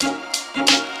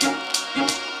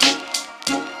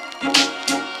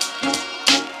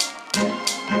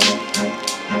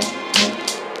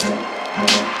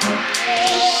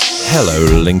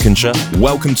Hello, Lincolnshire.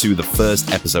 Welcome to the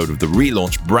first episode of the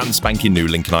relaunched brand spanking new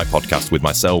Lincolnite podcast with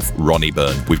myself, Ronnie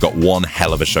Byrne. We've got one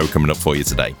hell of a show coming up for you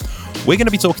today. We're going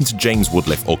to be talking to James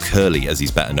Woodliffe, or Curly as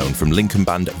he's better known, from Lincoln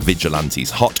band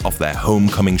Vigilantes, hot off their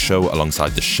homecoming show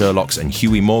alongside the Sherlocks and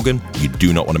Huey Morgan. You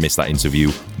do not want to miss that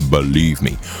interview, believe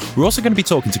me. We're also going to be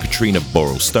talking to Katrina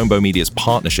Burrill, Stonebow Media's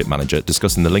partnership manager,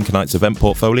 discussing the Linkonites event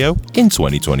portfolio in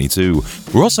 2022.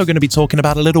 We're also going to be talking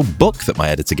about a little book that my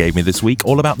editor gave me this week,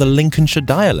 all about the Lincolnshire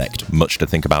dialect. Much to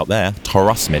think about there.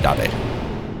 Toras me daddy.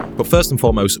 But first and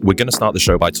foremost, we're going to start the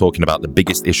show by talking about the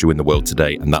biggest issue in the world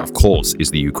today, and that, of course, is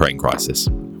the Ukraine crisis.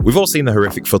 We've all seen the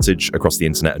horrific footage across the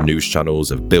internet and news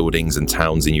channels of buildings and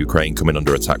towns in Ukraine coming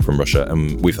under attack from Russia,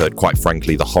 and we've heard, quite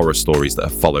frankly, the horror stories that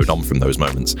have followed on from those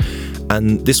moments.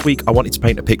 And this week, I wanted to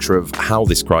paint a picture of how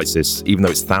this crisis, even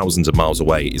though it's thousands of miles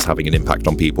away, is having an impact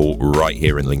on people right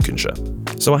here in Lincolnshire.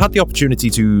 So I had the opportunity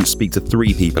to speak to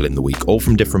three people in the week, all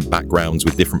from different backgrounds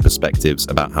with different perspectives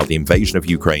about how the invasion of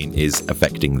Ukraine is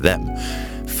affecting them.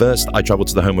 First, I travelled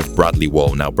to the home of Bradley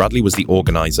Wall. Now, Bradley was the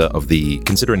organiser of the,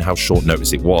 considering how short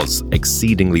notice it was,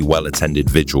 exceedingly well-attended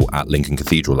vigil at Lincoln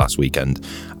Cathedral last weekend,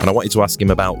 and I wanted to ask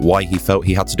him about why he felt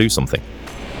he had to do something.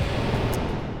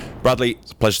 Bradley,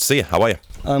 it's a pleasure to see you. How are you?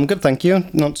 I'm good, thank you.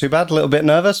 Not too bad. A little bit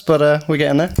nervous, but we're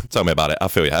getting there. Tell me about it. I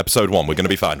feel you. Episode 1, we're going to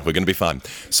be fine. We're going to be fine.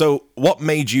 So, what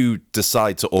made you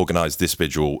decide to organise this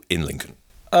vigil in Lincoln?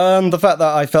 The fact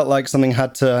that I felt like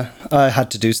I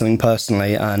had to do something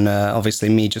personally, and obviously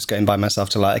me just going by myself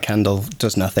to light a candle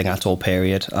does nothing at all,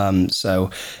 period. So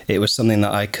it was something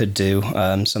that I could do,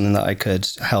 something that I could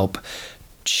help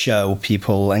show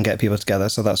people and get people together.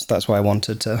 So that's why I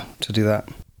wanted to do that.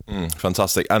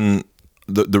 Fantastic. And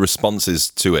the responses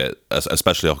to it,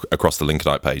 especially across the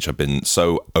Lincolnite page, have been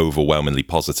so overwhelmingly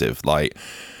positive. Like,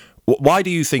 why do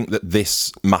you think that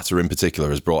this matter in particular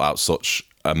has brought out such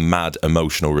a mad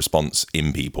emotional response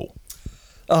in people?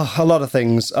 Oh, a lot of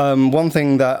things. One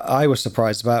thing that I was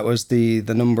surprised about was the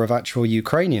number of actual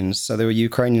Ukrainians. So there were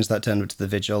Ukrainians that turned up to the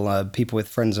vigil, people with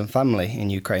friends and family in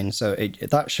Ukraine. So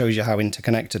that shows you how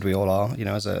interconnected we all are, you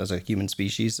know, as a human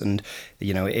species. And,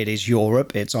 you know, it is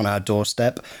Europe. It's on our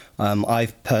doorstep.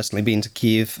 I've personally been to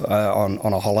Kyiv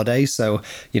on a holiday. So,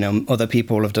 you know, other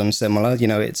people have done similar. You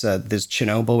know, there's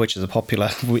Chernobyl, which is a popular,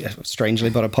 strangely,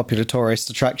 but a popular tourist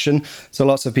attraction. So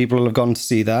lots of people have gone to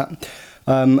see that.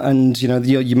 And, you know,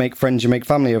 you make friends, you make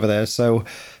family over there. So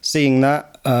seeing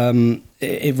that,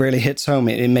 it really hits home.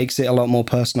 It makes it a lot more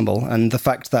personable. And the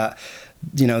fact that,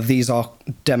 you know, these are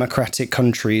democratic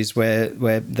countries where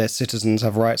their citizens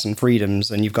have rights and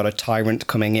freedoms, and you've got a tyrant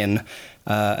coming in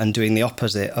and doing the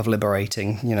opposite of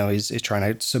liberating, you know, is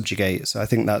trying to subjugate. So I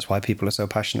think that's why people are so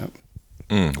passionate.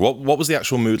 What was the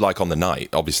actual mood like on the night?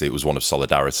 Obviously, it was one of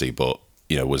solidarity, but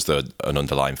you know, was there an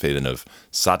underlying feeling of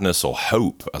sadness or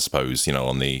hope, I suppose, you know,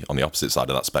 on the opposite side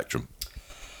of that spectrum?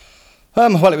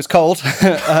 Well, it was cold.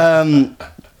 I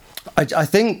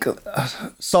think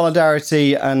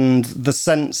solidarity and the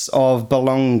sense of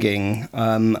belonging.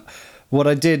 What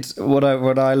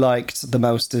I liked the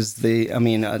most is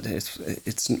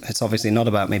it's obviously not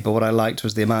about me, but what I liked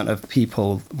was the amount of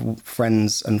people,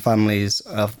 friends and families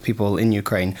of people in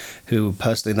Ukraine who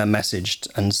personally then messaged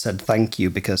and said thank you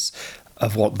because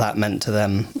of what that meant to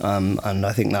them, and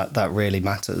I think that really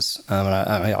matters. And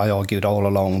I argued all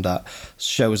along that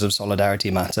shows of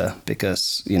solidarity matter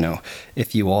because, you know,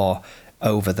 if you are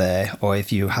over there or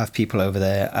if you have people over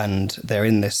there and they're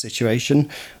in this situation,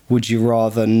 would you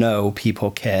rather know people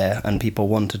care and people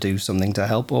want to do something to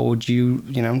help, or would you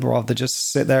know, rather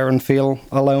just sit there and feel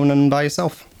alone and by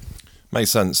yourself?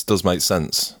 Makes sense. Does make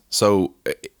sense. So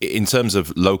in terms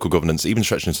of local governance, even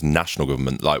stretching into national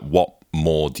government, like what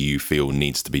more do you feel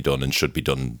needs to be done and should be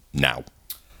done now?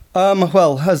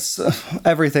 Well, as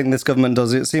everything this government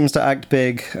does, it seems to act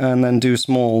big and then do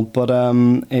small, but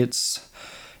it's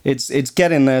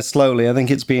getting there slowly. I think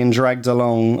it's being dragged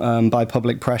along by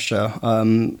public pressure.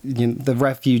 The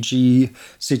refugee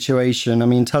situation, I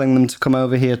mean, telling them to come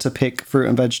over here to pick fruit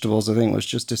and vegetables, I think was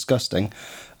just disgusting.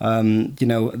 You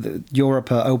know, Europe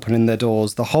are opening their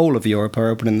doors. The whole of Europe are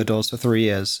opening the doors for 3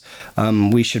 years.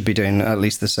 We should be doing at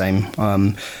least the same.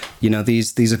 You know,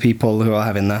 these are people who are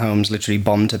having their homes literally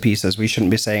bombed to pieces. We shouldn't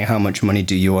be saying how much money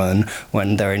do you earn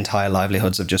when their entire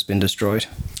livelihoods have just been destroyed.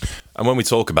 And when we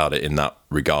talk about it in that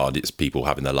regard, it's people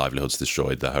having their livelihoods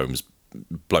destroyed, their homes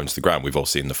blown to the ground. We've all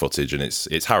seen the footage, and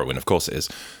it's harrowing. Of course it is.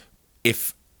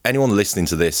 If anyone listening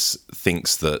to this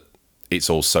thinks that it's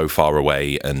all so far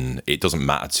away and it doesn't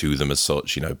matter to them as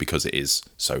such, you know, because it is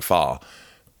so far,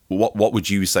 what would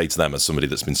you say to them as somebody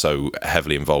that's been so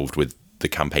heavily involved with the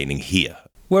campaigning here?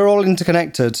 We're all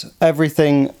interconnected.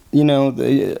 Everything,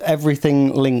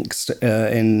 everything links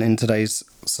in today's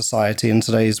society, in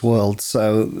today's world.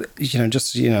 So,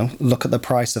 look at the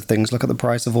price of things, look at the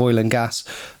price of oil and gas.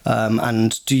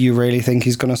 And do you really think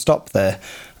he's going to stop there?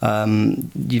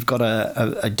 You've got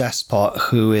a despot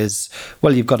who is,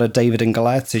 you've got a David and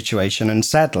Goliath situation. And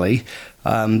sadly,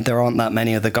 there aren't that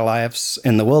many of the Goliaths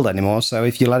in the world anymore. So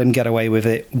if you let him get away with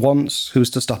it once, who's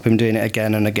to stop him doing it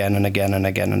again and again and again and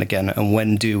again and again? And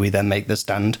when do we then make the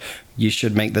stand? You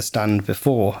should make the stand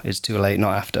before it's too late,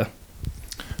 not after.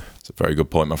 It's a very good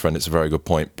point, my friend. It's a very good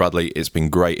point. Bradley, it's been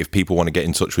great. If people want to get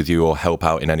in touch with you or help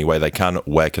out in any way they can,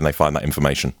 where can they find that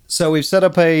information? So we've set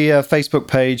up a Facebook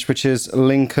page, which is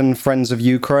Lincoln Friends of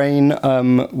Ukraine.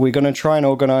 We're going to try and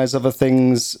organise other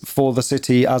things for the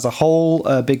city as a whole,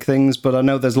 big things, but I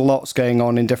know there's lots going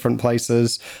on in different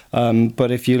places.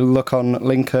 But if you look on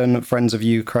Lincoln Friends of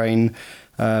Ukraine,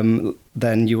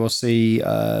 then you will see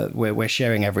we're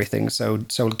sharing everything. So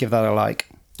give that a like.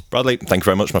 Bradley, thank you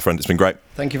very much, my friend. It's been great.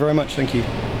 Thank you very much. Thank you.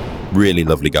 Really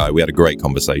lovely guy. We had a great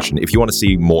conversation. If you want to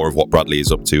see more of what Bradley is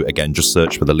up to, again, just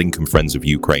search for the Lincoln Friends of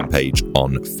Ukraine page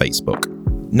on Facebook.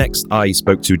 Next, I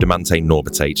spoke to Deimante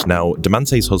Norbutaite. Now,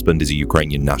 Deimante's husband is a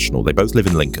Ukrainian national. They both live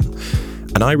in Lincoln.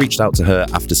 And I reached out to her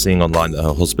after seeing online that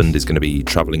her husband is going to be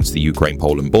travelling to the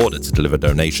Ukraine-Poland border to deliver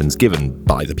donations given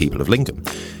by the people of Lincoln.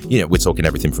 We're talking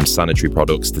everything from sanitary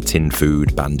products to tinned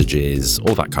food, bandages,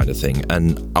 all that kind of thing.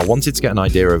 And I wanted to get an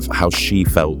idea of how she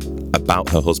felt about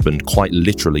her husband quite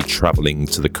literally travelling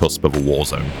to the cusp of a war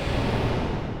zone.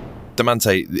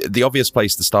 Deimante, the obvious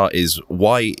place to start is,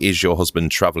 why is your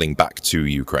husband travelling back to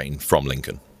Ukraine from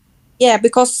Lincoln? Yeah,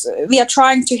 because we are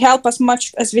trying to help as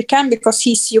much as we can because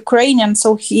he's Ukrainian.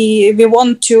 So we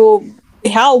want to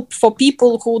help for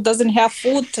people who doesn't have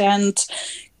food, and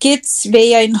kids,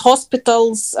 they are in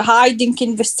hospitals hiding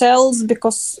in the cells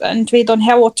and they don't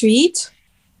have what to eat.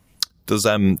 Does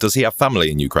he have family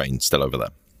in Ukraine still over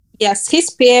there? Yes, his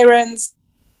parents,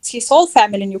 his whole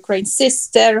family in Ukraine,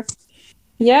 sister,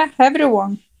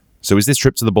 everyone. So is this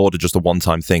trip to the border just a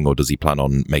one-time thing, or does he plan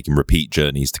on making repeat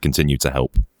journeys to continue to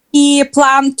help? He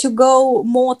planned to go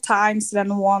more times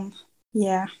than one.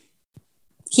 Yeah.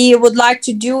 He would like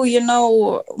to do,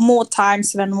 more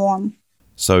times than one.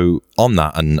 So on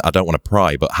that, and I don't want to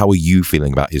pry, but how are you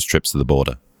feeling about his trips to the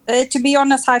border? To be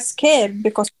honest, I'm scared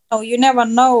because you never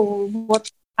know what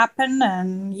will happen,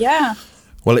 and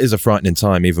Well, it is a frightening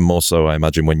time, even more so, I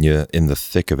imagine, when you're in the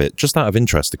thick of it. Just out of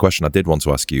interest, the question I did want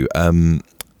to ask you,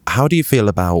 how do you feel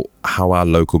about how our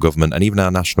local government and even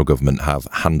our national government have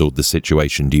handled the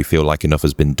situation? Do you feel like enough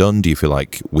has been done? Do you feel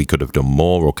like we could have done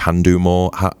more or can do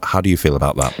more? How do you feel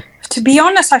about that? To be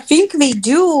honest, I think we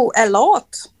do a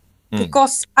lot.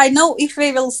 Because I know if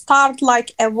we will start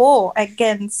like a war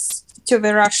against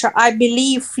Russia, I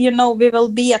believe, we will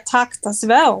be attacked as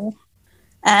well.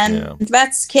 And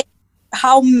that's scary.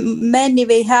 How many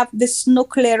they have this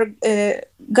nuclear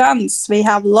guns. We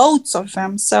have loads of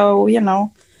them. So,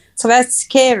 so that's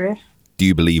scary. Do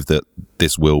you believe that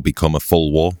this will become a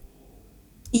full war?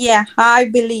 Yeah, I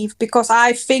believe, because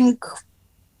I think,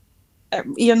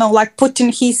 like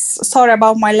Putin, he's, sorry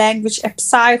about my language, a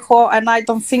psycho, and I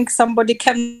don't think somebody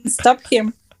can stop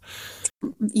him.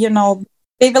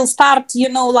 They will start,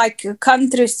 like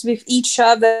countries with each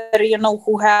other,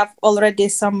 who have already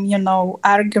some,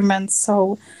 arguments.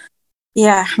 So,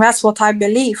 that's what I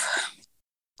believe.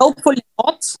 Hopefully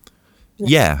not.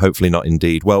 Yeah, hopefully not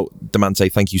indeed. Well,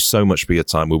 Deimante, thank you so much for your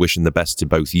time. We're wishing the best to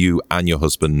both you and your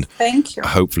husband. Thank you.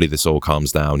 Hopefully this all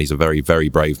calms down. He's a very, very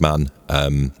brave man.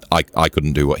 I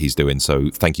couldn't do what he's doing,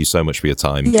 so thank you so much for your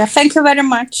time. Yeah, thank you very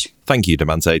much. Thank you,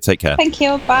 Deimante. Take care. Thank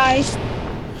you. Bye.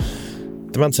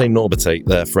 Deimante Norbutaite,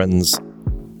 their friends.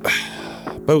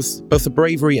 Both the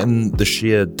bravery and the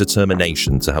sheer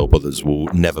determination to help others will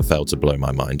never fail to blow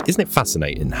my mind. Isn't it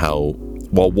fascinating how,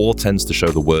 while war tends to show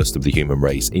the worst of the human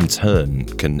race, in turn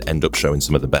can end up showing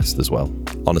some of the best as well?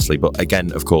 Honestly, but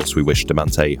again, of course, we wish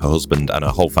Deimante, her husband, and her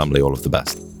whole family all of the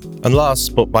best. And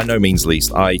last, but by no means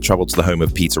least, I travelled to the home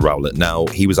of Peter Rowlett. Now,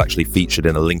 he was actually featured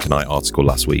in a Lincolnite article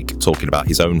last week, talking about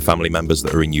his own family members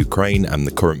that are in Ukraine and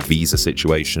the current visa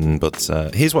situation, but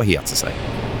here's what he had to say.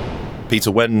 Peter,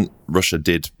 when Russia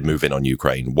did move in on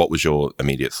Ukraine, what was your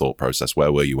immediate thought process? Where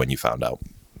were you when you found out?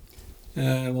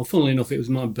 Well, funnily enough, it was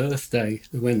my birthday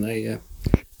when they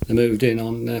moved in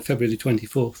on February the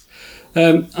 24th.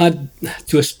 I,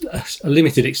 to a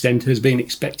limited extent, has been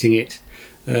expecting it.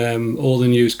 All the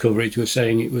news coverage was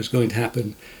saying it was going to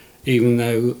happen, even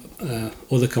though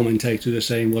other commentators are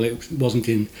saying, well, it wasn't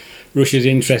in Russia's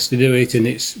interest to do it and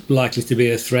it's likely to be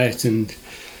a threat and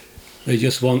they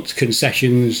just want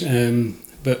concessions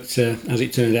But as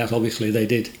it turned out, obviously they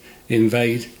did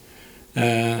invade.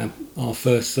 Our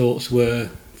first thoughts were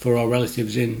for our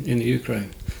relatives in the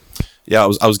Ukraine. Yeah,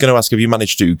 I was going to ask, have you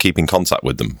managed to keep in contact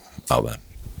with them out there?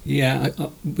 Yeah,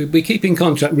 we keep in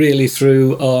contact really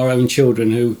through our own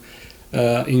children, who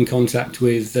are in contact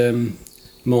with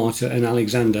Marta and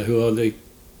Alexander, who are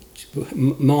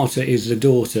Marta is the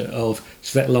daughter of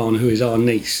Svetlana, who is our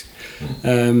niece.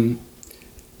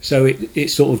 So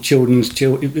it's sort of children's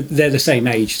children. They're the same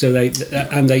age, so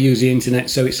they use the internet,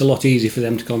 so it's a lot easier for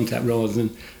them to contact rather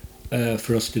than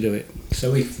for us to do it.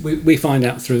 So we find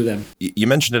out through them. You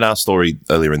mentioned in our story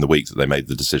earlier in the week that they made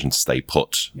the decision to stay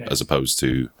put, yes, as opposed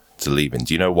to leaving.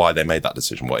 Do you know why they made that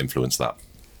decision? What influenced that?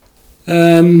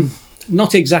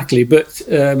 Not exactly, but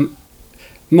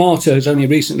Marta has only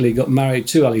recently got married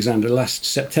to Alexander last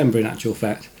September, in actual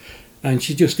fact, and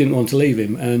she just didn't want to leave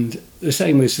him. And the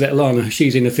same with Svetlana.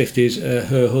 She's in her 50s.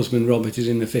 Her husband Robert is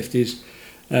in the 50s.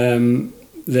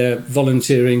 They're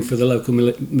volunteering for the local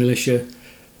militia.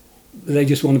 They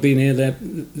just want to be near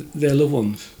their loved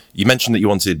ones. You mentioned that you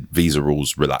wanted visa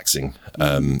rules relaxing.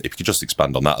 If you could just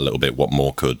expand on that a little bit, what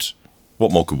more could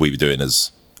we be doing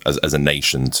as a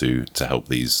nation to help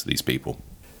these people?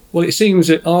 Well, it seems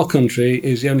that our country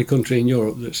is the only country in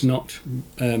Europe that's not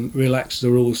relaxed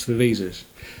the rules for visas.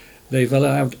 They've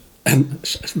allowed a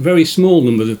very small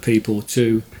number of people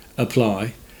to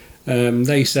apply.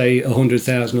 They say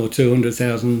 100,000 or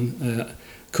 200,000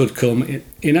 could come.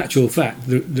 In actual fact,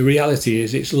 the reality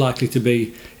is it's likely to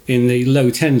be in the low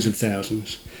tens of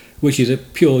thousands, which is a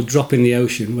pure drop in the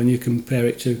ocean when you compare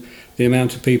it to the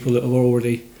amount of people that are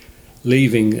already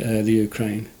leaving the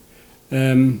Ukraine.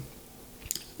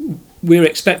 We're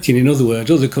expecting, in other words,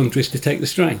 other countries to take the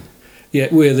strain.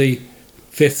 Yet we're the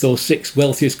 5th or 6th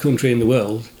wealthiest country in the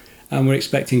world, and we're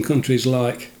expecting countries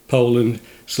like Poland,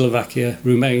 Slovakia,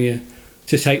 Romania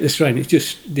to take the strain. It's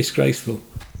just disgraceful.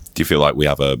 Do you feel like we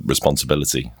have a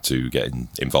responsibility to get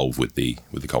involved with the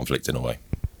conflict in a way?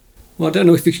 Well, I don't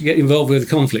know if we should get involved with the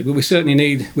conflict, but we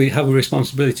have a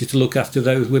responsibility to look after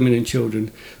those women and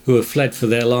children who have fled for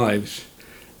their lives.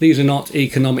 These are not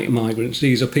economic migrants.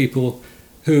 These are people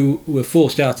who were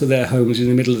forced out of their homes in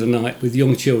the middle of the night with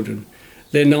young children.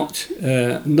 They're not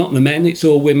the men. It's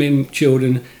all women,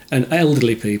 children, and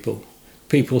elderly people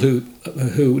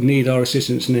who need our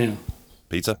assistance now.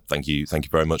 Peter, thank you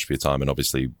very much for your time, and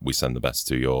obviously we send the best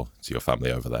to your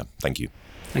family over there. Thank you.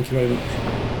 Thank you very much.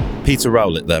 Peter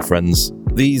Rowlett there, friends.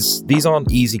 These aren't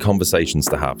easy conversations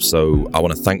to have, so I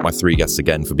want to thank my 3 guests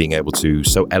again for being able to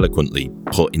so eloquently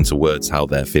put into words how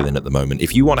they're feeling at the moment.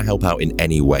 If you want to help out in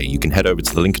any way, you can head over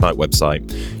to the Lincolnite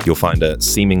website. You'll find a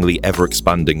seemingly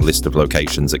ever-expanding list of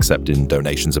locations accepting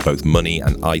donations of both money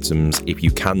and items. If you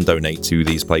can donate to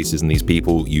these places and these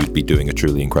people, you'd be doing a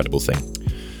truly incredible thing.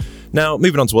 Now,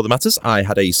 moving on to other matters, I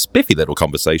had a spiffy little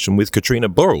conversation with Katrina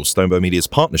Burrill, Stonebow Media's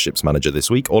partnerships manager this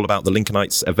week, all about the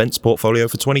Lincolnite's events portfolio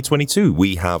for 2022.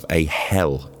 We have a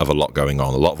hell of a lot going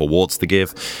on, a lot of awards to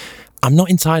give. I'm not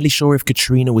entirely sure if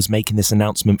Katrina was making this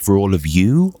announcement for all of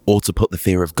you or to put the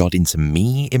fear of God into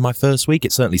me in my first week.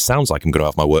 It certainly sounds like I'm going to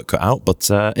have my work cut out, but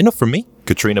enough from me.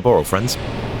 Katrina Burrill, friends.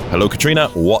 Hello, Katrina.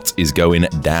 What is going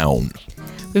down?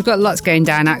 We've got lots going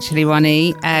down, actually,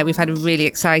 Ronnie. We've had a really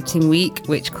exciting week,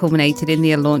 which culminated in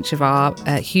the launch of our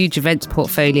huge events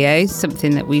portfolio,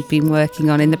 something that we've been working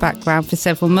on in the background for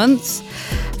several months.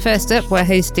 First up, we're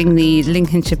hosting the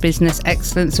Lincolnshire Business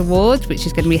Excellence Award, which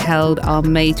is going to be held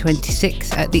on May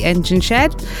 26th at the Engine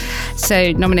Shed.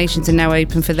 So nominations are now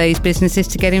open for those businesses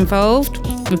to get involved.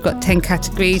 We've got 10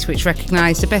 categories which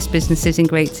recognise the best businesses in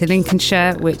Greater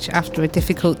Lincolnshire, which after a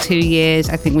difficult 2 years,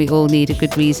 I think we all need a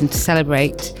good reason to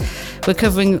celebrate. We're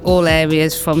covering all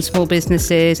areas from small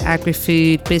businesses,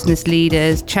 agri-food, business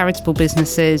leaders, charitable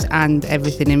businesses and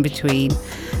everything in between.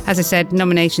 As I said,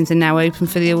 nominations are now open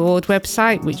for the award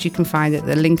website, which you can find at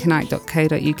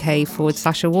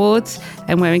thelincolnite.co.uk/awards,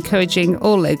 and we're encouraging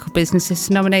all local businesses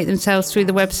to nominate themselves through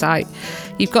the website.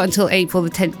 You've got until April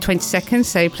the 22nd,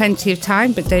 so plenty of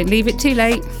time, but don't leave it too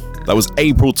late. That was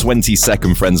April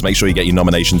 22nd, friends. Make sure you get your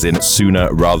nominations in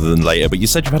sooner rather than later. But you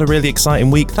said you've had a really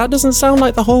exciting week. That doesn't sound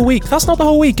like the whole week. That's not the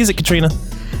whole week, is it, Katrina?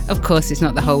 Of course it's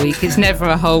not the whole week. It's never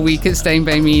a whole week at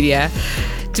Stonebow Media.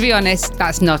 To be honest,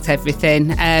 that's not everything.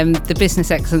 The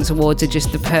Business Excellence Awards are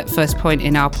just the first point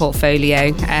in our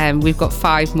portfolio. We've got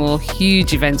 5 more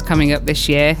huge events coming up this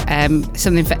year,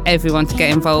 something for everyone to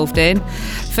get involved in.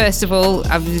 First of all,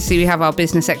 obviously we have our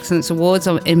Business Excellence Awards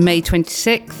in May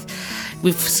 26th.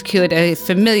 we've secured a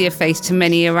familiar face to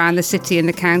many around the city and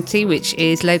the county, which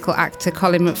is local actor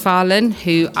Colin McFarlane,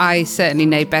 who I certainly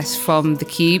know best from The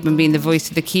Cube and being the voice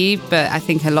of The Cube, but I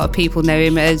think a lot of people know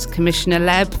him as Commissioner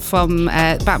Leb from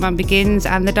Batman Begins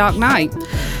and The Dark Knight.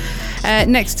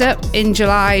 Next up, in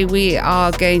July, we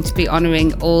are going to be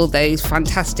honouring all those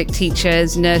fantastic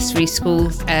teachers, nursery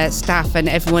school staff and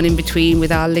everyone in between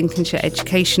with our Lincolnshire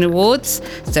Education Awards.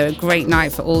 So a great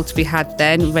night for all to be had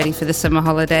then, ready for the summer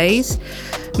holidays.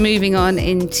 Moving on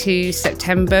into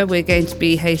September, we're going to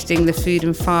be hosting the Food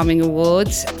and Farming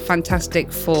Awards. Fantastic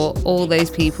for all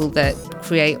those people that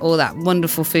create all that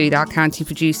wonderful food our county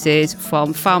produces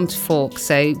from farm to fork.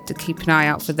 So to keep an eye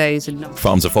out for those.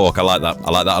 Farm to fork, I like that.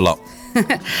 I like that a lot.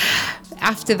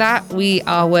 After that, we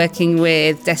are working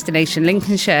with Destination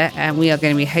Lincolnshire, and we are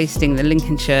going to be hosting the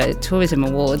Lincolnshire Tourism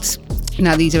Awards.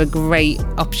 Now, these are a great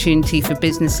opportunity for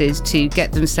businesses to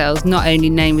get themselves not only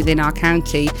known within our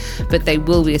county, but they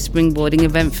will be a springboarding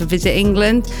event for Visit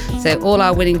England. So all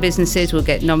our winning businesses will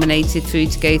get nominated through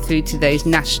to go through to those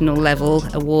national level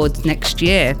awards next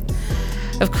year.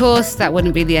 Of course, that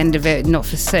wouldn't be the end of it, not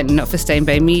for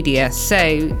Stonebow Media. So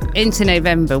into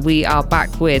November, we are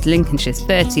back with Lincolnshire's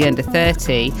 30 Under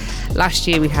 30. Last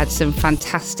year, we had some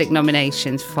fantastic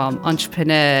nominations from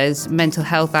entrepreneurs, mental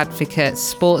health advocates,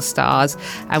 sports stars,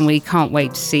 and we can't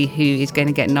wait to see who is going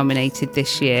to get nominated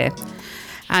this year.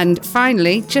 And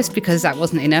finally, just because that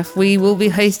wasn't enough, we will be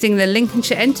hosting the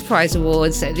Lincolnshire Enterprise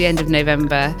Awards at the end of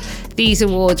November. These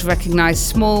awards recognise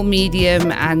small,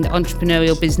 medium and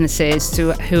entrepreneurial businesses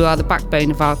who are the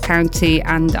backbone of our county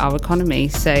and our economy.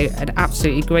 So an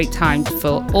absolutely great time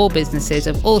for all businesses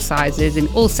of all sizes in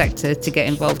all sectors to get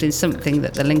involved in something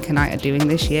that the Lincolnite are doing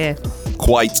this year.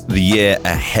 Quite the year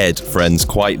ahead, friends,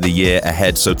 quite the year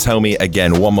ahead. So tell me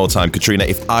again, one more time, Katrina,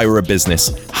 if I were a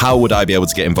business, how would I be able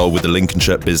to get involved with the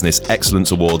Lincolnshire Business Excellence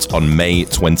Awards on May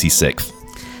 26th?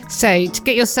 So to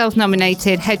get yourself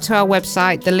nominated, head to our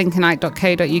website,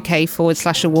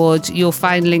 thelincolnite.co.uk/awards. You'll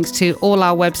find links to all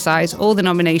our websites, all the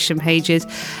nomination pages.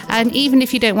 And even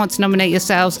if you don't want to nominate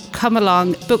yourselves, come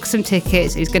along, book some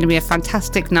tickets. It's going to be a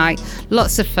fantastic night.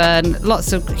 Lots of fun,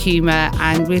 lots of humour,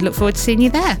 and we look forward to seeing you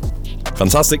there.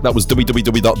 Fantastic. That was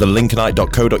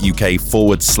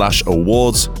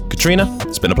www.thelincolnite.co.uk/awards. Katrina,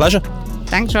 it's been a pleasure.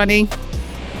 Thanks, Ronnie.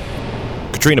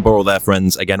 Katrina Burrill there,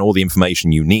 friends. Again, all the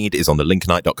information you need is on the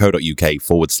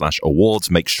lincolnite.co.uk/awards.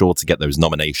 Make sure to get those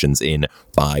nominations in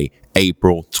by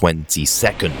April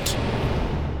 22nd.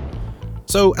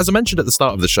 So, as I mentioned at the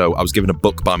start of the show, I was given a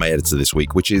book by my editor this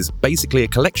week, which is basically a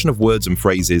collection of words and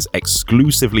phrases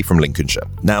exclusively from Lincolnshire.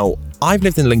 Now, I've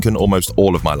lived in Lincoln almost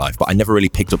all of my life, but I never really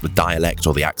picked up the dialect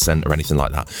or the accent or anything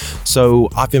like that. So,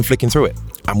 I've been flicking through it.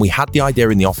 And we had the idea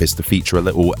in the office to feature a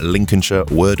little Lincolnshire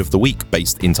word of the week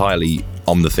based entirely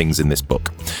on the things in this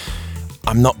book.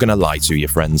 I'm not going to lie to you,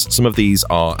 friends. Some of these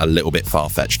are a little bit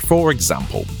far-fetched. For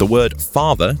example, the word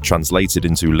father, translated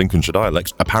into Lincolnshire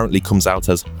dialect, apparently comes out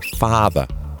as father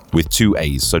with two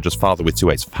A's. So just father with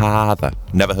two A's. Father.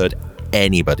 Never heard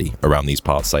anybody around these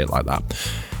parts say it like that.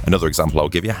 Another example I'll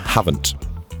give you, haven't.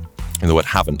 And the word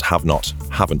haven't, have not,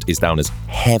 haven't is down as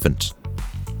haven't.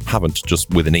 Haven't, just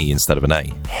with an E instead of an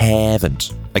A.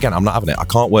 Haven't. Again, I'm not having it. I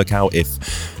can't work out if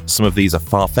some of these are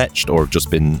far-fetched or have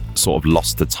just been sort of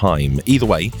lost to time. Either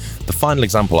way, the final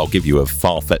example I'll give you of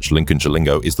far-fetched Lincolnshire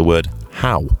lingo is the word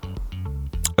how.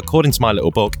 According to my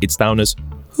little book, it's down as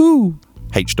who.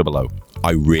 H-O-O.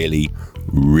 I really,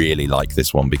 really like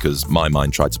this one because my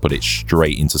mind tried to put it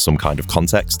straight into some kind of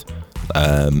context.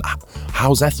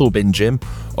 How's Ethel been, Jim?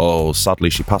 Oh,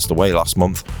 sadly she passed away last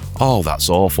month. Oh, that's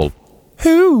awful.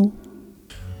 Who?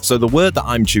 So the word that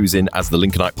I'm choosing as the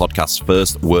Lincolnite podcast's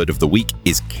first word of the week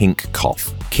is kink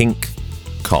cough. Kink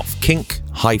cough. Kink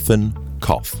hyphen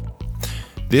cough.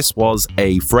 This was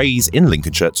a phrase in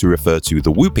Lincolnshire to refer to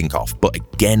the whooping cough. But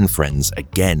again, friends,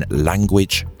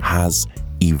 language has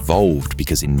evolved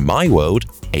because in my world,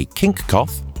 a kink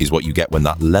cough is what you get when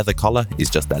that leather collar is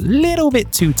just a little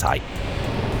bit too tight.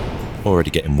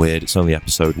 Already getting weird, it's only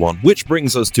episode 1. Which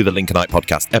brings us to the Lincolnite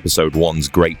podcast, episode 1's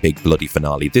great big bloody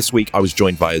finale. This week I was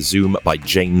joined via Zoom by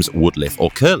James Woodliffe,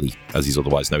 or Curly, as he's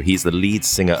otherwise known. He's the lead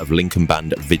singer of Lincoln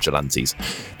band Vigilantes.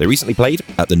 They recently played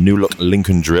at the New Look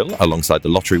Lincoln Drill alongside the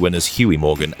lottery winners Huey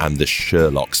Morgan and the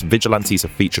Sherlocks. Vigilantes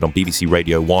have featured on BBC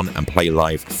Radio 1 and play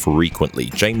live frequently.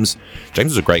 James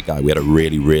was a great guy. We had a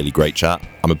really, really great chat.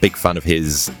 I'm a big fan of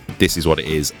his this is what it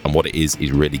is, and what it is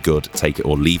really good. Take it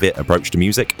or leave it approach to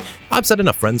music. I've said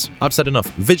enough, friends. I've said enough.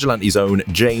 Vigilante's own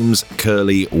James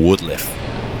Curly Woodliffe.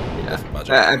 Yeah,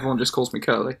 everyone just calls me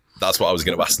Curly. That's what I was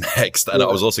going to ask next, and I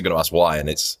was also going to ask why, and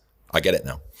I get it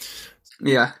now.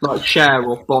 Yeah, like Cher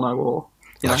or Bono or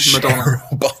you know, Like Madonna.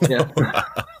 Yeah.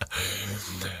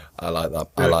 I like that.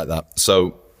 I like that.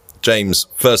 So, James,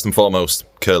 first and foremost,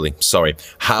 Curly, sorry.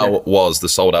 How was the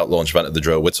sold-out launch event at the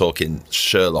Drill? We're talking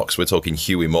Sherlocks, we're talking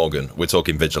Huey Morgan, we're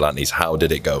talking Vigilantes. How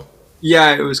did it go?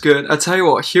 Yeah, it was good. I tell you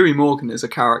what, Huey Morgan is a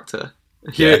character.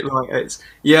 Like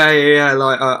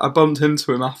I bumped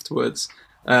into him afterwards,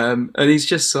 and he's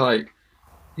just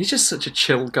such a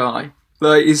chill guy.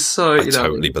 Like he's so. I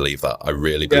totally believe that. I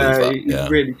really believe that. He's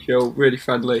really chill, really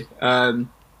friendly.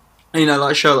 You know,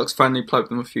 like Sherlock's friendly. Played with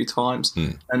them a few times,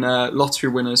 and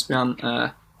lottery winners. We hadn't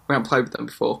played with them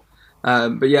before,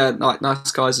 but yeah, like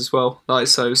nice guys as well. Like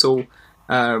so, it was all.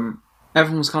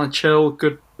 Everyone was kind of chill,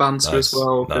 good banter as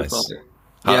well. Nice. Good,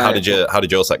 How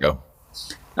did your set go?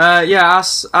 Our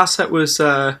set was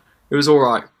it was all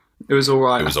right. It was all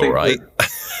right. It was all right.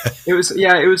 It was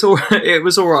It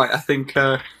was all right. I think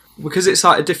because it's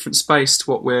like a different space to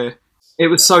what we're. It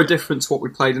was so different to what we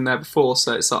played in there before.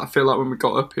 So it's like I feel like when we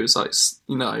got up, it was like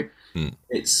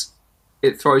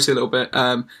it throws you a little bit.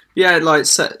 Yeah, like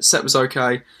set was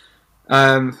okay,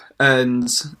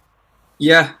 and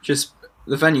yeah, just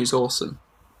the venue's awesome.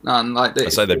 And like I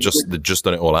say they've just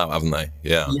done it all out, haven't they?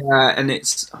 Yeah. Yeah, and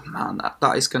it's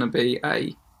that is going to be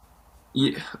a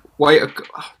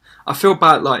I feel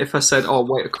bad like if I said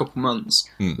wait a couple months,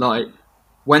 like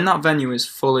when that venue is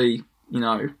fully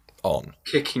on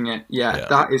kicking it,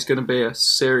 that is going to be a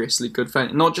seriously good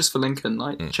venue, not just for Lincoln,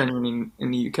 like genuinely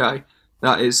in the UK.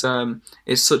 That is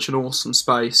such an awesome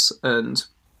space, and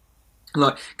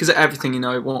like because everything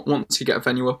once you get a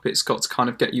venue up, it's got to kind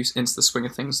of get you into the swing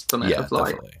of things, doesn't it? Of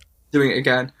like definitely. Doing it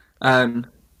again, and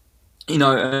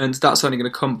that's only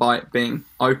going to come by it being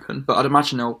open. But I'd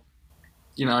imagine they'll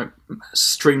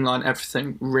streamline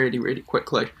everything really, really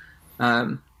quickly.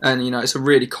 And it's a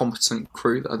really competent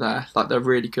crew that are there. Like they're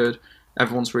really good.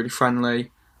 Everyone's really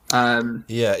friendly.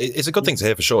 Yeah, it's a good thing to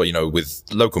hear for sure. With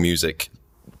local music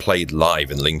played live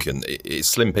in Lincoln, it's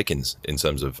slim pickings in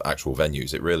terms of actual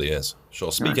venues. It really is.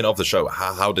 Sure. Speaking of the show,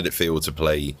 how did it feel to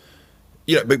play?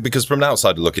 Because from an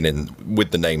outsider looking in,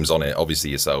 with the names on it,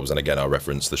 obviously yourselves, and again, I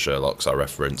reference the Sherlocks, I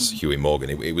reference Huey Morgan.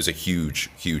 It was a huge,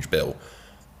 huge bill.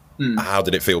 How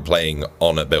did it feel playing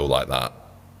on a bill like that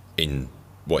in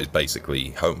what is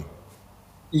basically home?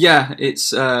 Yeah,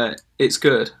 it's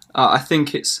good. I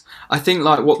think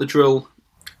like what the Drill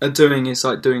are doing is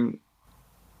like doing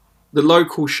the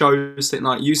local shows that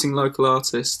like using local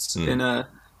artists in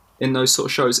those sort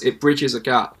of shows. It bridges a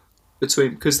gap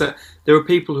between, because there are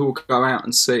people who will go out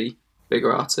and see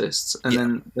bigger artists,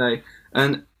 and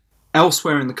then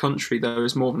elsewhere in the country there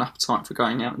is more of an appetite for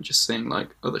going out and just seeing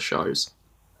like other shows.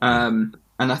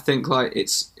 And I think like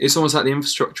it's almost like the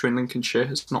infrastructure in Lincolnshire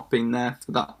has not been there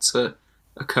for that to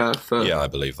occur. I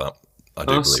believe that. I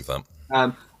do believe that.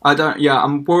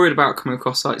 I'm worried about coming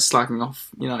across like slagging off.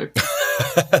 No,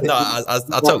 I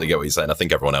totally get what you're saying. I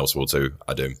think everyone else will too.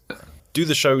 I do. Do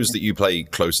the shows that you play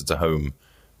closer to home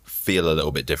feel a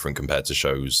little bit different compared to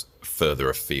shows further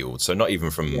afield? So not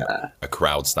even from a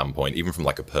crowd standpoint, even from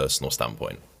like a personal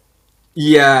standpoint.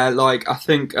 Yeah, like I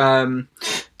think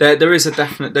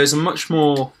there's a much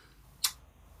more.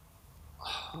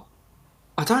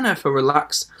 I don't know if a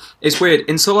relaxed. It's weird.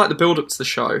 In sort of like the build up to the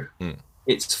show,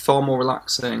 it's far more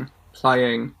relaxing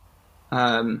playing.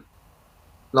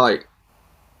 Like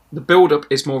the build up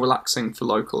is more relaxing for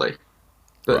locally,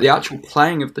 but the actual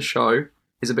playing of the show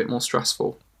is a bit more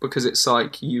stressful, because it's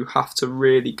like you have to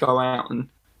really go out and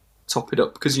top it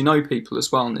up, because people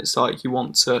as well, and it's like you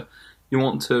want to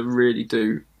really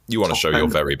do. You want to show your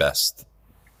very best.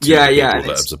 To the people that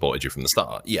have supported you from the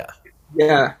start. Yeah,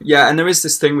 and there is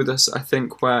this thing with us, I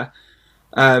think, where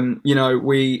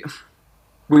we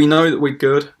know that we're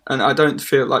good, and I don't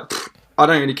feel like I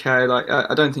don't really care. Like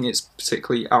I don't think it's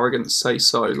particularly arrogant to say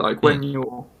so. Like when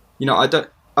you're,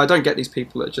 I don't get these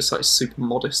people that are just like super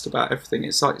modest about everything.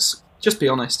 It's like, just be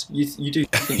honest. You do.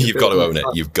 You've got to own it.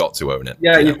 You've got to own it.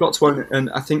 Yeah, you've got to own it. And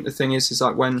I think the thing is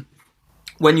like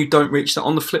when you don't reach that,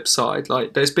 on the flip side,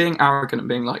 like there's being arrogant and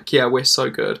being like, yeah, we're so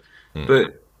good,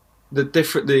 but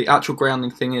the actual grounding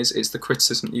thing is it's the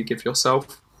criticism that you give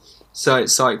yourself. So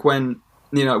it's like when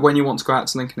you want to go out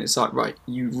to Lincoln, it's like, right,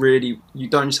 you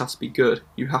don't just have to be good,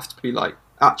 you have to be like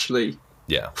actually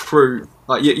prove,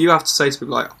 like you have to say to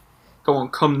people like, go on,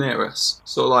 come near us.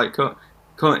 So like, come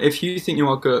on, if you think you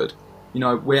are good,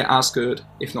 we're as good,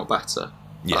 if not better.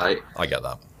 Yeah, right? I get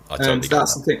that. I totally get that.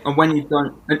 That's the thing. And when you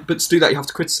don't, but to do that, you have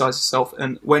to criticise yourself.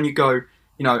 And when you go,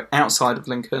 outside of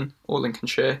Lincoln or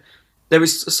Lincolnshire, there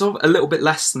is sort of a little bit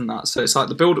less than that. So it's like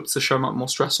the build-up to the show might be more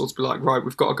stressful to be like, right,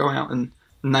 we've got to go out and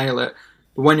nail it.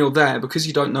 But when you're there, because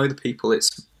you don't know the people,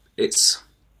 it's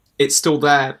still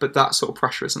there, but that sort of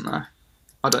pressure isn't there.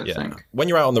 I don't Yeah. think. When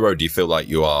you're out on the road, do you feel like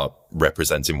you are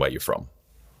representing where you're from?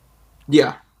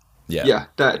 Yeah. Yeah. Yeah,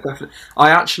 definitely. I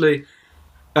actually,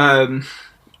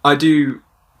 I do.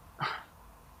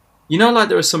 You know, like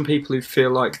there are some people who feel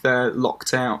like they're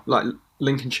locked out. Like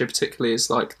Lincolnshire, particularly, is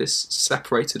like this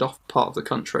separated off part of the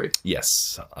country.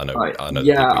 Yes, I know. Like, I know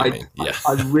the people you mean. Yeah.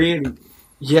 I really,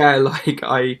 yeah, like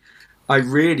I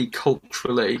really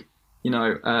culturally,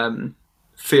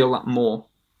 feel that more.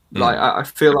 Like I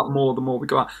feel that more the more we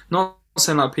go out. Not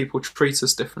saying that people treat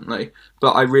us differently,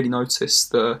 but I really notice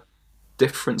the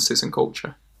differences in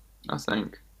culture, I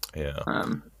think. Yeah.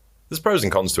 There's pros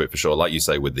and cons to it for sure. Like you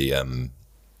say, with the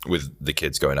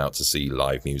kids going out to see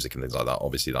live music and things like that,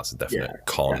 obviously that's a definite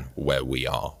con where we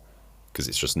are, because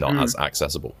it's just not as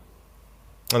accessible.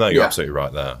 I know you're absolutely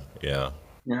right there. Yeah.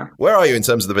 Yeah. Where are you in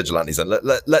terms of the Vigilantes then?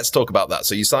 Let's talk about that.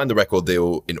 So you signed the record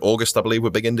deal in August, I believe,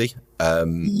 with Big Indie.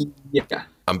 Yeah.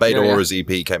 And Bedaura's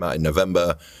EP came out in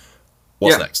November.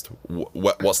 What's next?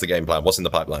 What's the game plan? What's in the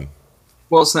pipeline?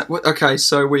 What's next? Okay,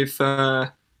 so we've...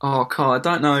 I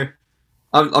don't know.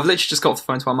 I've literally just got off the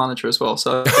phone to our manager as well,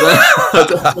 so... I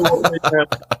don't know what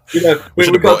we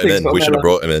should have brought him in. We should have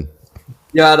brought him in.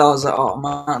 Yeah, and I was like, oh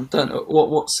man, don't know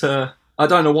what's... I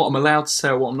don't know what I'm allowed to say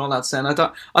or what I'm not allowed to say, and I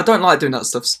don't like doing that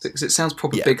stuff because it sounds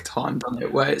probably big time, doesn't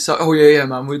it? Where it's like, oh yeah,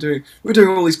 man, we're doing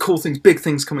all these cool things, big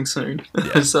things coming soon.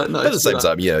 Yeah. So, no, at the same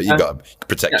time, you got to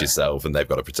protect yourself, and they've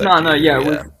got to protect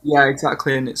you. Yeah,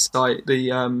 exactly. And it's like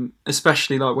the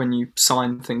especially like when you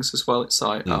sign things as well, it's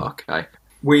like, okay,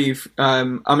 we've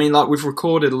we've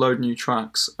recorded a load of new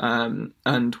tracks,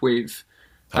 and we've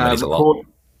how many's a lot?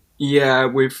 Yeah,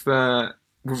 we've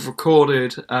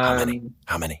recorded. How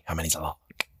many's a lot?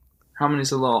 How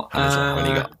many's a lot? How many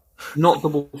you got? Not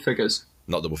double figures.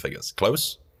 Not double figures.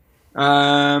 Close? You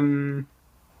know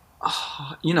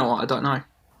what? I don't know.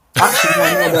 Actually,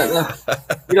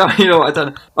 you know what? I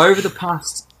don't know. Over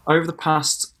the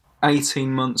past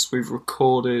 18 months, we've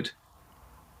recorded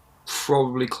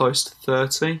probably close to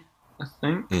 30, I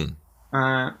think.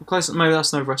 Close. Maybe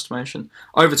that's an overestimation.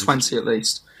 Over 20 at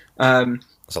least.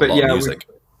 That's a lot of music.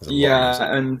 But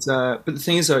the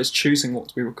thing is though, it's choosing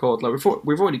what we record. Like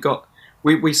we've already got.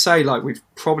 We say like we've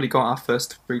probably got our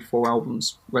first 3-4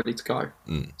 albums ready to go.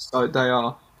 So they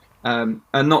are, and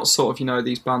not sort of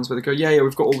these bands where they go yeah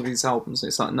we've got all of these albums.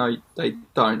 It's like no, they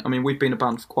don't. I mean, we've been a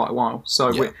band for quite a while,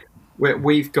 so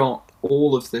we've got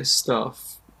all of this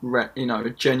stuff.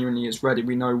 Genuinely is ready.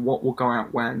 We know what will go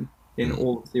out when in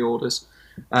all of the orders.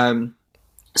 So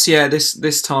yeah,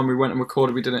 this time we went and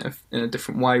recorded. We did it in a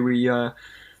different way. We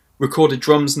recorded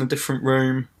drums in a different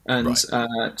room, and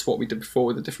to what we did before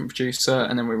with a different producer,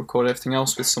 and then we recorded everything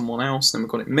else with someone else, and then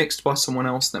we got it mixed by someone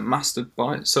else, and then mastered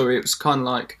by. So it was kind of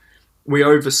like we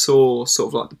oversaw sort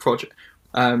of like the project,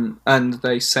 and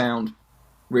they sound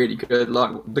really good.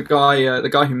 Like the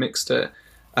guy who mixed it,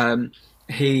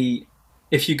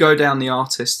 if you go down the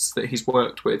artists that he's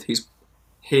worked with,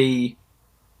 he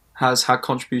has had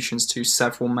contributions to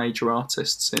several major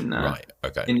artists in the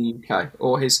UK,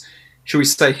 or should we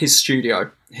say his studio?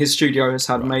 His studio has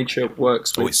had major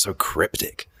works with... Oh, it's so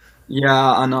cryptic. Yeah,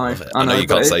 I know. I know you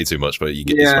can't say too much, but you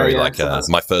get this very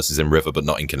my first is in river, but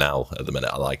not in canal at the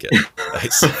minute. I like it.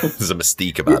 There's a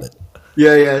mystique about it.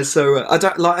 Yeah. So I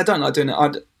don't like doing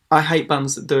it. I hate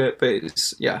bands that do it, but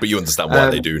it's But you understand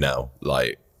why they do now,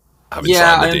 like having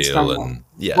signed the deal and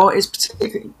Well, it's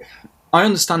particularly... I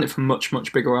understand it from much,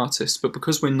 much bigger artists, but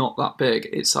because we're not that big,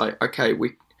 it's like, okay,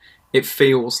 it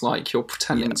feels like you're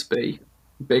pretending to be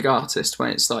a big artist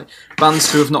when it's like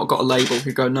bands who have not got a label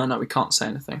who go, no, we can't say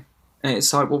anything. And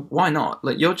it's like, well, why not?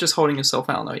 Like, you're just holding yourself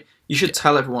out. Like, you should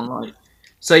tell everyone, like...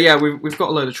 So, yeah, we've got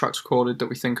a load of tracks recorded that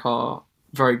we think are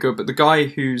very good, but the guy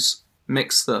who's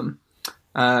mixed them,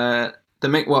 I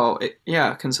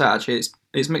can say, actually,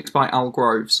 it's mixed by Al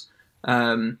Groves,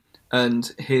 and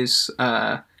his...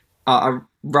 I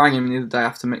rang him the other day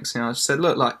after mixing. I just said,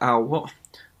 "Look, like Al,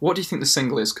 what do you think the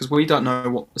single is? Because we don't know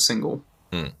what the singles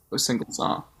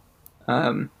are.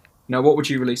 What would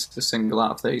you release as a single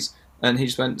out of these?" And he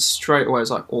just went straight away. I was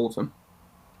like, "All of them."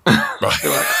 To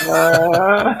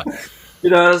be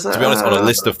honest, on a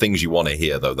list of things you want to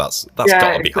hear, though, that's got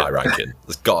to be high ranking.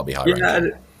 There's got to be high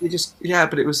ranking.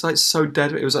 But it was like so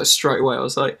dead. It was like straight away. I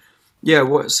was like, "Yeah,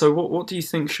 what? So what do you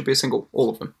think should be a single?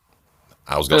 All of them."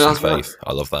 Al's got some faith.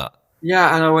 I love that.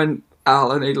 Yeah, and I went,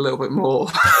 Al, I need a little bit more.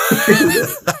 A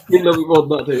little bit more than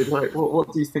that, dude. Like,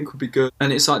 what do you think would be good?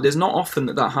 And it's like, there's not often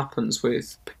that happens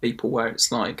with people where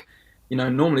it's like,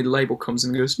 normally the label comes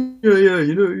and goes, yeah,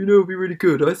 it'll be really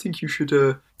good. I think you should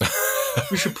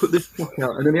put this track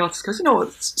out. And then the artist goes, you know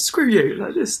what, screw you.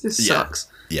 Like, this sucks.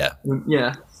 Yeah.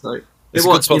 Yeah. So It's a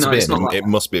good spot to be in. It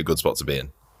must be a good spot to be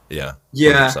in. Yeah.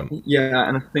 100%. Yeah,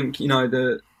 and I think I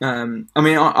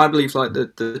believe like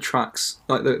the tracks,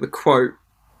 like the quote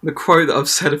that I've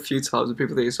said a few times, and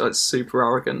people think it's like super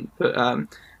arrogant, but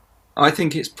I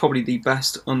think it's probably the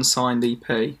best unsigned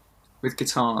EP with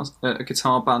guitars, a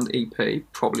guitar band EP,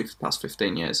 probably for the past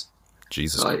 15 years.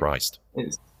 Jesus Christ.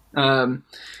 I'm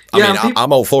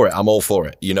all for it. I'm all for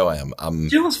it. You know I am. Do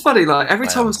you know what's funny? Like every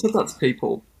time I said that to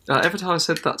people,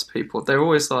 they're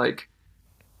always like,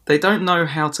 they don't know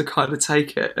how to kind of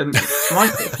take it. And my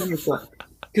thing is that,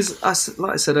 because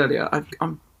like I said earlier,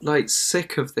 I'm like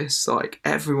sick of this, like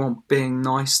everyone being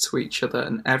nice to each other,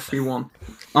 and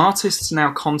artists are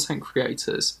now content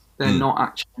creators. They're not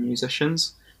actually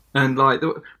musicians. And like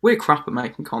we're crap at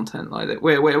making content like that.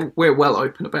 We're well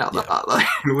open about that. Like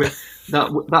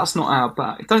that's not our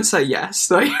bag. Don't say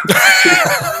yes.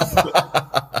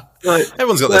 Like,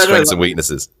 everyone's got their strengths and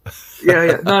weaknesses.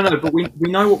 Yeah. No. But we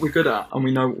know what we're good at and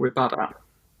we know what we're bad at.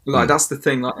 Like that's the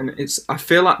thing. Like, and I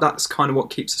feel like that's kind of what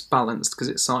keeps us balanced, because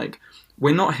it's like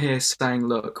we're not here saying,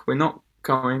 look, we're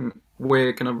gonna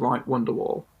write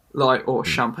Wonderwall or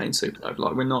Champagne Supernova.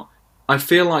 Like we're not. I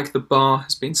feel like the bar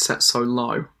has been set so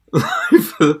low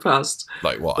for the past...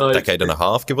 a decade and a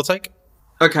half, give or take?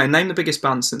 Okay, name the biggest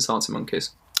band since Arctic Monkeys.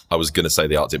 I was going to say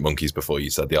the Arctic Monkeys before you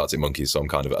said the Arctic Monkeys, so I'm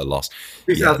kind of at a loss.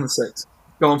 2006. Yeah.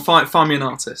 Go on, find me an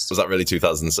artist. Was that really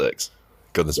 2006?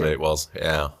 Goodness me, it was,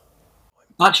 yeah.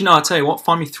 Actually, no, I'll tell you what,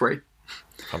 find me three.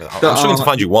 I'm struggling to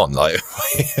find you one.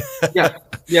 Yeah.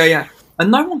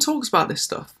 And no one talks about this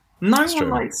stuff. No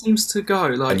one seems to go.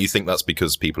 And you think that's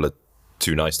because people are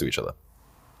too nice to each other?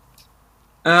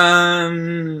 I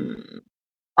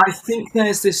think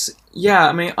there's this. Yeah,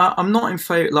 I mean, I'm not in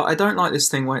favour. Like, I don't like this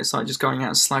thing where it's like just going out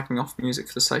and slagging off music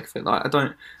for the sake of it. Like,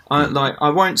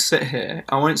 I won't sit here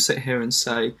and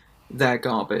say they're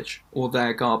garbage or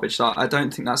they're garbage. Like, I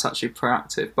don't think that's actually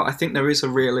proactive. But I think there is a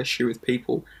real issue with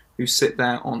people who sit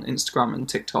there on Instagram and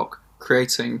TikTok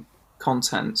creating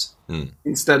content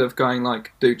instead of going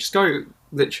like, dude, just go and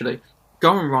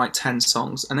write 10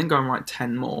 songs and then go and write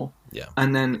 10 more. Yeah.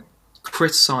 And then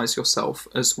criticize yourself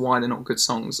as why they're not good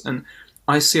songs. And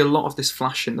I see a lot of this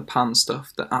flash in the pan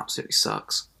stuff that absolutely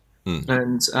sucks.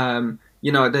 And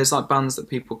there's like bands that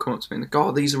people come up to me and go,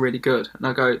 oh, these are really good, and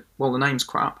I go, well, the name's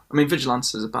crap. I mean,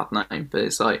 Vigilantes is a bad name, but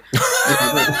it's like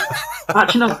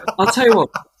actually no, I'll tell you what,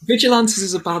 Vigilantes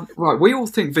is a bad, right, we all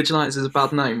think Vigilantes is a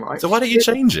bad name, right? So why don't you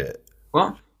change it?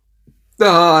 What?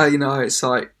 It's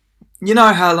like, you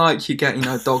know how like you get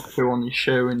dog poo on your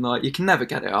shoe and like you can never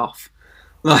get it off.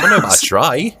 Like, I know, but I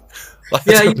try. Like,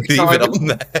 yeah, you leave it on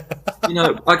there.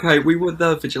 Okay, we were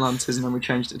the Vigilantes and then we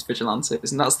changed it to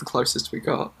Vigilantes, and that's the closest we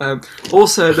got.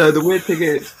 Also, though, the weird thing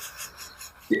is,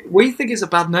 we think it's a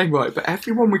bad name, right? But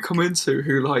everyone we come into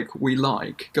who we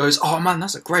goes, "Oh man,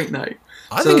 that's a great name."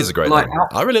 I think it's a great name.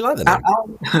 I really like the name.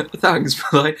 Thanks,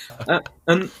 but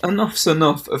and enough's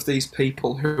enough of these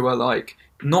people who are like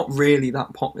not really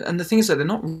that popular. And the thing is that they're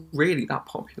not really that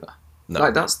popular. No.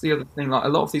 Like, that's the other thing. Like, a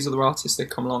lot of these other artists, they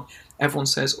come along, everyone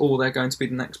says, oh, they're going to be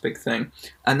the next big thing,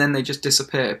 and then they just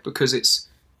disappear because it's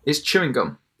chewing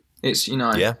gum. It's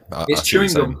it's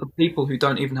chewing gum for people who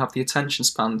don't even have the attention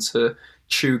span to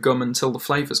chew gum until the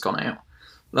flavour's gone out.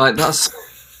 Like, that's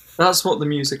what the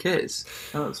music is.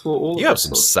 That's what all. You have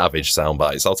some savage sound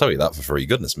bites. I'll tell you that for free.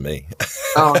 Goodness me.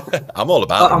 I'm all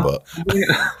about them, but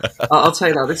I'll tell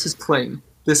you that this is clean.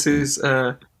 This is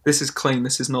clean.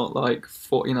 This is not like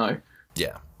for Yeah.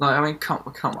 Like, I mean, come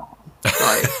on.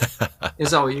 Like,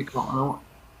 is that what you got?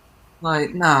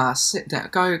 Like, nah, sit down.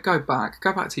 Go back.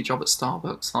 Go back to your job at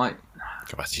Starbucks. Like,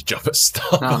 go back to your job at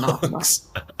Starbucks.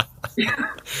 No.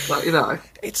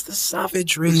 Like, it's the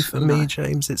savagery for me,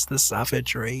 James. It's the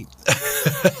savagery.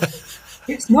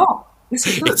 It's not. This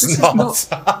is not.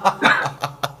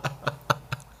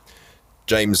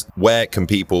 James, where can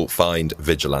people find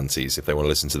Vigilantes? If they want to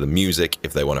listen to the music,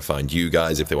 if they want to find you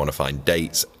guys, if they want to find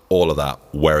dates, all of that,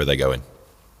 where are they going?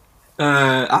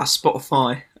 Our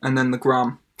Spotify, and then the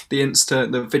gram, the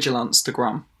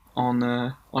Vigilantstagram on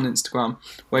Instagram,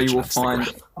 where you will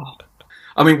find.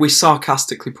 I mean, we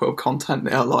sarcastically put up content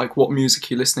there like, what music are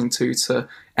you listening to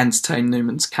entertain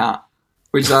Newman's cat,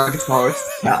 which is our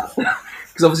guitarist's cat.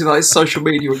 Because obviously, like, social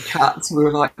media with cats, we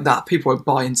were like, that people won't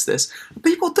buy into this.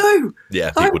 People do.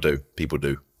 Yeah, like, people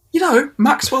do.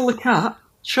 Maxwell the cat,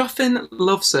 Chuffin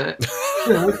loves it.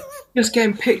 Just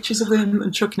getting pictures of him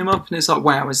and chucking him up, and it's like,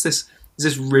 wow, is this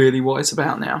really what it's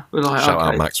about now? We're like, shout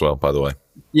out Maxwell, by the way.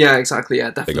 Yeah, exactly.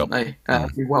 Yeah, definitely.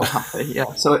 Be well happy.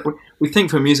 Yeah. So we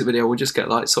think for a music video, we'll just get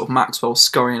like sort of Maxwell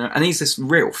scurrying, and he's this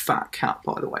real fat cat,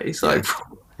 by the way. So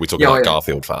we're talking about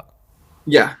Garfield fat.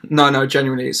 Yeah, no,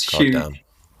 genuinely, it's God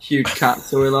huge cat.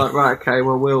 So we're like, right, okay,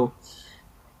 well, we'll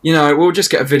just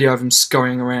get a video of him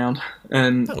scurrying around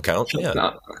and That'll count,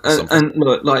 yeah. And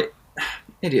look, like,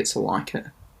 idiots will like it.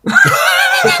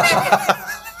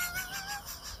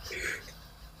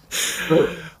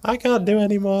 I can't do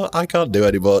anymore.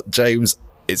 James,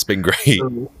 it's been great.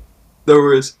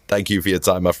 There is. Thank you for your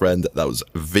time, my friend. That was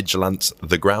Vigilantes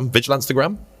the Gram. Vigilantes the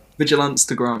Gram? Vigilantes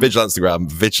the Gram.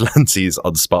 Vigilantes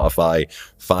on Spotify.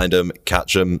 Find them,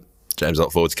 catch them. James, I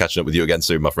look forward to catching up with you again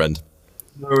soon, my friend.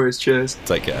 No worries, cheers.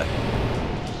 Take care.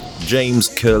 James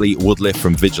Curly Woodliffe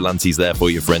from Vigilantes there for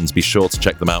your friends. Be sure to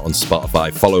check them out on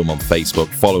Spotify, follow them on Facebook,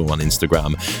 follow them on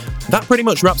Instagram. That pretty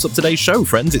much wraps up today's show,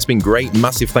 friends. It's been great.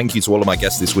 Massive thank you to all of my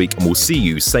guests this week, and we'll see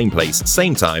you same place,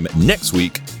 same time next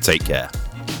week. Take care.